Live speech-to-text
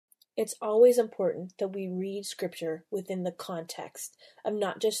It's always important that we read Scripture within the context of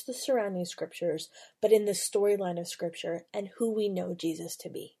not just the surrounding Scriptures, but in the storyline of Scripture and who we know Jesus to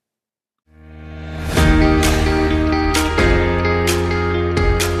be.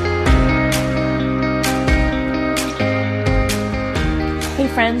 Hey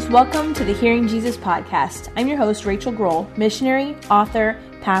friends, welcome to the Hearing Jesus podcast. I'm your host, Rachel Grohl, missionary, author,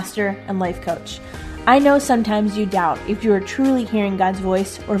 pastor, and life coach. I know sometimes you doubt if you are truly hearing God's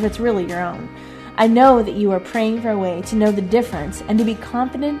voice or if it's really your own. I know that you are praying for a way to know the difference and to be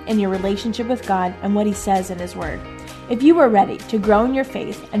confident in your relationship with God and what He says in His Word. If you are ready to grow in your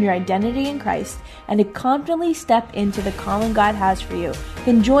faith and your identity in Christ and to confidently step into the calling God has for you,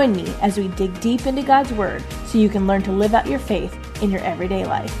 then join me as we dig deep into God's Word so you can learn to live out your faith in your everyday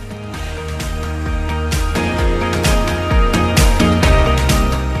life.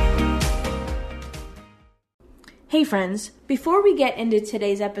 Hey friends, before we get into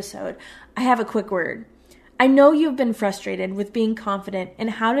today's episode, I have a quick word. I know you've been frustrated with being confident in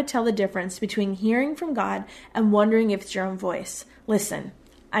how to tell the difference between hearing from God and wondering if it's your own voice. Listen,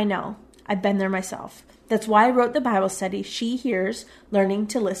 I know. I've been there myself. That's why I wrote the Bible study, She Hears, Learning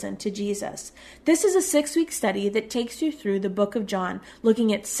to Listen to Jesus. This is a 6-week study that takes you through the book of John,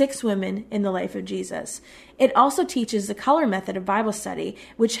 looking at 6 women in the life of Jesus. It also teaches the color method of Bible study,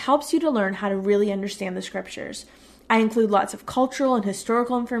 which helps you to learn how to really understand the scriptures. I include lots of cultural and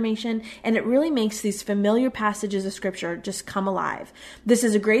historical information, and it really makes these familiar passages of scripture just come alive. This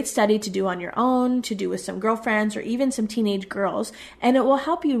is a great study to do on your own, to do with some girlfriends, or even some teenage girls, and it will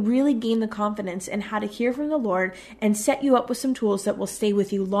help you really gain the confidence in how to hear from the Lord and set you up with some tools that will stay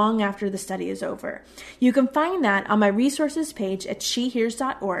with you long after the study is over. You can find that on my resources page at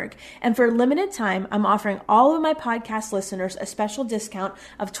shehears.org, and for a limited time, I'm offering all of my podcast listeners a special discount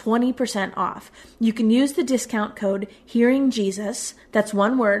of 20% off. You can use the discount code Hearing Jesus, that's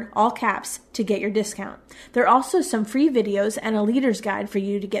one word, all caps, to get your discount. There are also some free videos and a leader's guide for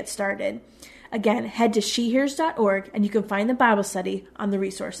you to get started. Again, head to shehears.org and you can find the Bible study on the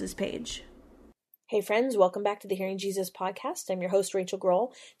resources page. Hey friends, welcome back to the Hearing Jesus podcast. I'm your host, Rachel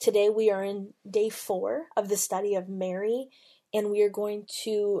Grohl. Today we are in day 4 of the study of Mary, and we are going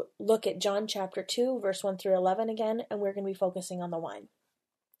to look at John chapter 2, verse 1 through 11 again, and we're going to be focusing on the wine.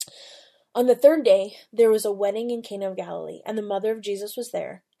 On the 3rd day, there was a wedding in Cana of Galilee, and the mother of Jesus was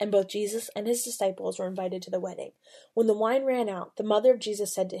there, and both Jesus and his disciples were invited to the wedding. When the wine ran out, the mother of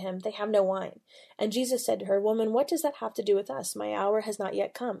Jesus said to him, "They have no wine." And Jesus said to her, "Woman, what does that have to do with us? My hour has not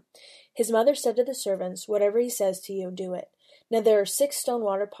yet come." His mother said to the servants, "Whatever he says to you, do it." Now there are 6 stone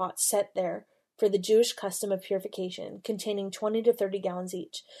water pots set there for the Jewish custom of purification, containing 20 to 30 gallons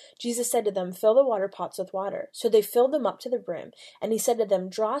each. Jesus said to them, "Fill the water pots with water." So they filled them up to the brim, and he said to them,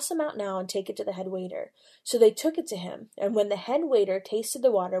 "Draw some out now and take it to the head waiter." So they took it to him, and when the head waiter tasted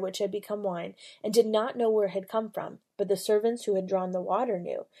the water which had become wine, and did not know where it had come from, but the servants who had drawn the water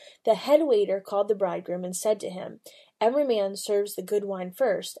knew, the head waiter called the bridegroom and said to him, "Every man serves the good wine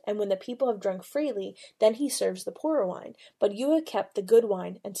first, and when the people have drunk freely, then he serves the poorer wine, but you have kept the good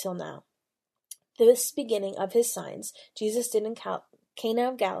wine until now." This beginning of his signs Jesus did in Cana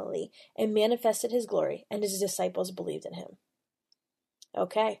of Galilee and manifested his glory, and his disciples believed in him.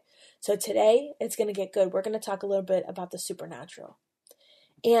 Okay, so today it's going to get good. We're going to talk a little bit about the supernatural.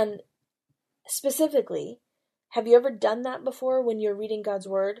 And specifically, have you ever done that before when you're reading God's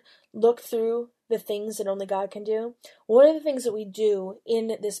word? Look through the things that only God can do. One of the things that we do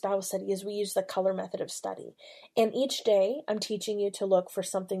in this Bible study is we use the color method of study. And each day I'm teaching you to look for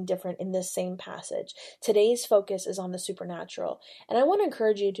something different in this same passage. Today's focus is on the supernatural. And I want to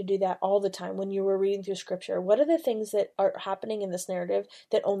encourage you to do that all the time when you were reading through scripture. What are the things that are happening in this narrative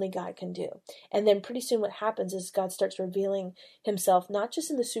that only God can do? And then pretty soon what happens is God starts revealing himself, not just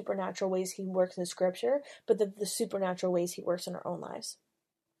in the supernatural ways he works in scripture, but the supernatural ways he works in our own lives.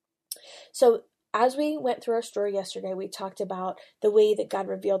 So as we went through our story yesterday, we talked about the way that God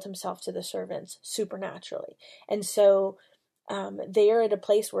revealed himself to the servants supernaturally. And so they are at a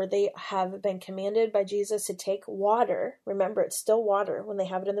place where they have been commanded by Jesus to take water. Remember, it's still water when they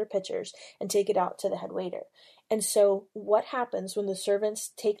have it in their pitchers, and take it out to the head waiter. And so what happens when the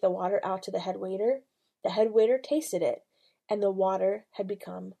servants take the water out to the head waiter? The head waiter tasted it, and the water had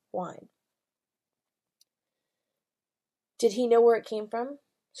become wine. Did he know where it came from?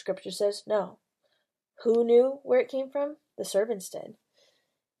 Scripture says no. Who knew where it came from? The servants did.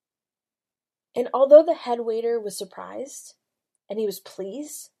 And although the head waiter was surprised and he was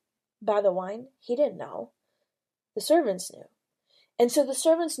pleased by the wine, he didn't know. The servants knew. And so the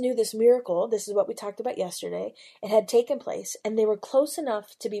servants knew this miracle, this is what we talked about yesterday, it had taken place, and they were close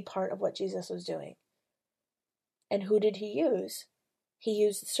enough to be part of what Jesus was doing. And who did he use? He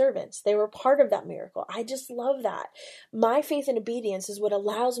used servants. They were part of that miracle. I just love that. My faith and obedience is what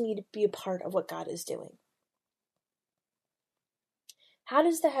allows me to be a part of what God is doing. How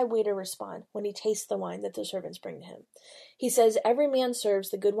does the head waiter respond when he tastes the wine that the servants bring to him? He says, every man serves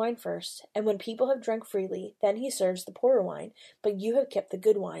the good wine first, and when people have drunk freely, then he serves the poorer wine, but you have kept the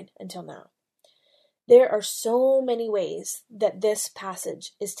good wine until now. There are so many ways that this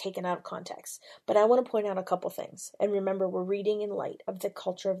passage is taken out of context, but I want to point out a couple things. And remember, we're reading in light of the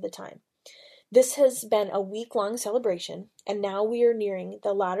culture of the time. This has been a week-long celebration, and now we are nearing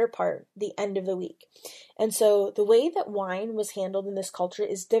the latter part, the end of the week. And so the way that wine was handled in this culture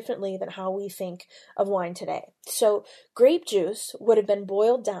is differently than how we think of wine today. So grape juice would have been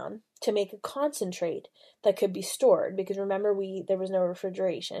boiled down to make a concentrate that could be stored, because remember, there was no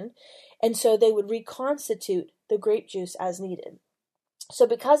refrigeration. And so they would reconstitute the grape juice as needed. So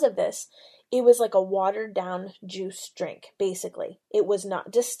because of this, it was like a watered down juice drink, basically. It was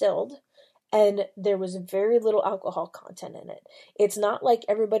not distilled, and there was very little alcohol content in it. It's not like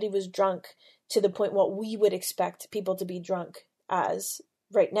everybody was drunk to the point what we would expect people to be drunk as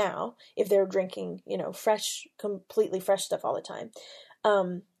right now if they're drinking, fresh, completely fresh stuff all the time.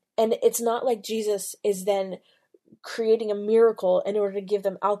 And it's not like Jesus is then creating a miracle in order to give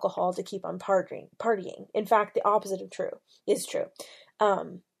them alcohol to keep on partying. In fact, the opposite is true.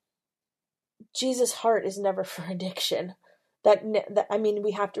 Jesus' heart is never for addiction. That's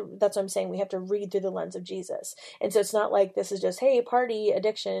what I'm saying. We have to read through the lens of Jesus. And so it's not like this is just, hey, party,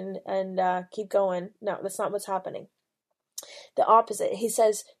 addiction, and keep going. No, that's not what's happening. The opposite. He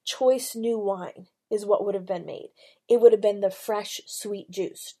says, choice new wine is what would have been made. It would have been the fresh, sweet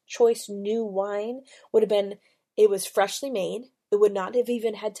juice. Choice new wine would have been, it was freshly made. It would not have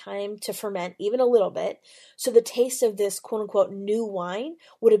even had time to ferment, even a little bit. So the taste of this quote unquote new wine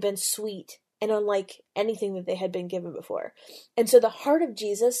would have been sweet and unlike anything that they had been given before. And so the heart of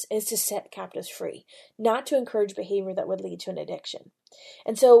Jesus is to set captives free, not to encourage behavior that would lead to an addiction.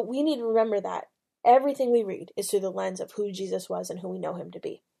 And so we need to remember that everything we read is through the lens of who Jesus was and who we know him to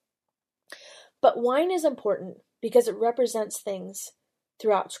be. But wine is important because it represents things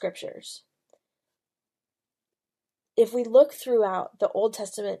throughout scriptures. If we look throughout the Old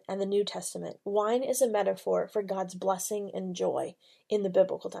Testament and the New Testament, wine is a metaphor for God's blessing and joy in the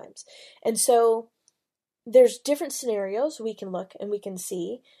biblical times. And so there's different scenarios we can look and we can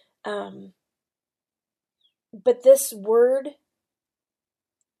see. But this word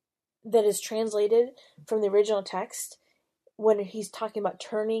that is translated from the original text, when he's talking about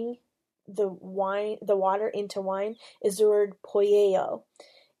turning the water into wine, is the word poieo.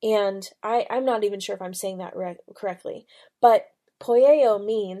 And I'm not even sure if I'm saying that correctly, but poieo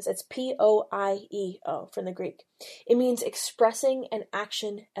means, it's P-O-I-E-O from the Greek. It means expressing an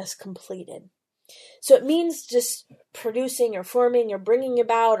action as completed. So it means just producing or forming or bringing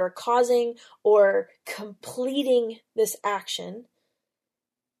about or causing or completing this action.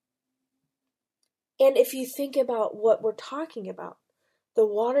 And if you think about what we're talking about, the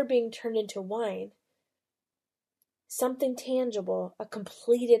water being turned into wine, something tangible, a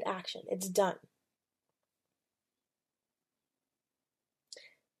completed action. It's done.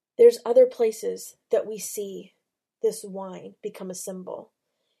 There's other places that we see this wine become a symbol.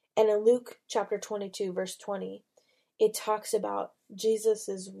 And in Luke chapter 22, verse 20, it talks about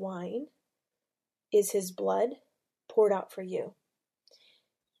Jesus' wine is his blood poured out for you.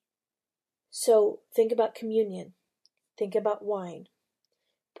 So think about communion. Think about wine.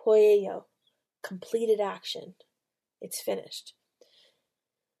 Poieo, completed action. It's finished.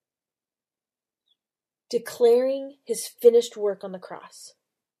 Declaring his finished work on the cross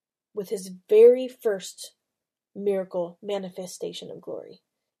with his very first miracle manifestation of glory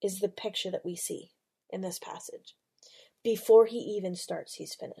is the picture that we see in this passage. Before he even starts,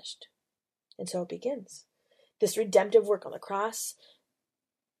 he's finished. And so it begins. This redemptive work on the cross,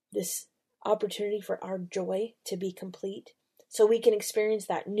 this opportunity for our joy to be complete, so we can experience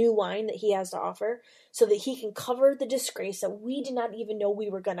that new wine that he has to offer, so that he can cover the disgrace that we did not even know we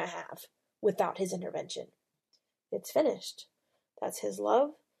were going to have without his intervention. It's finished. That's his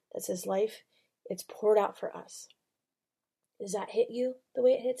love. That's his life. It's poured out for us. Does that hit you the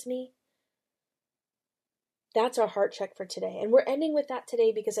way it hits me? That's our heart check for today. And we're ending with that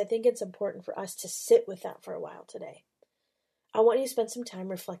today because I think it's important for us to sit with that for a while today. I want you to spend some time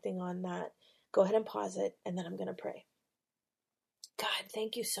reflecting on that. Go ahead and pause it, and then I'm going to pray. God,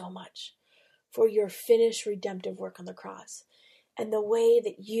 thank you so much for your finished redemptive work on the cross and the way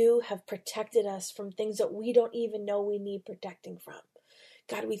that you have protected us from things that we don't even know we need protecting from.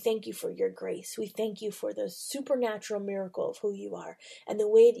 God, we thank you for your grace. We thank you for the supernatural miracle of who you are and the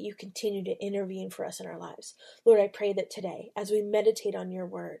way that you continue to intervene for us in our lives. Lord, I pray that today, as we meditate on your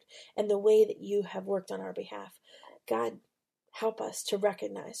word and the way that you have worked on our behalf, God, help us to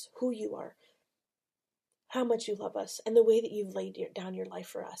recognize who you are, how much you love us, and the way that you've laid down your life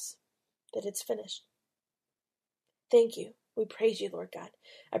for us, that it's finished. Thank you. We praise you, Lord God.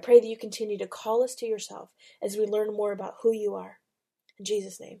 I pray that you continue to call us to yourself as we learn more about who you are. In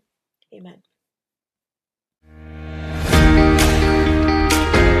Jesus' name, amen.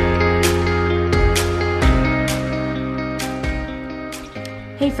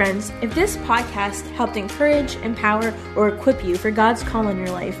 Hey friends, if this podcast helped encourage, empower, or equip you for God's call on your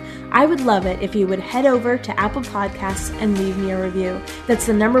life, I would love it if you would head over to Apple Podcasts and leave me a review. That's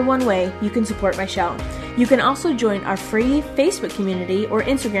the #1 way you can support my show. You can also join our free Facebook community or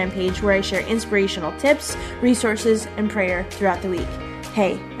Instagram page where I share inspirational tips, resources, and prayer throughout the week.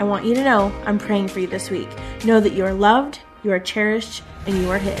 Hey, I want you to know I'm praying for you this week. Know that you are loved, you are cherished, and you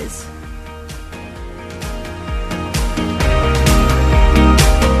are His.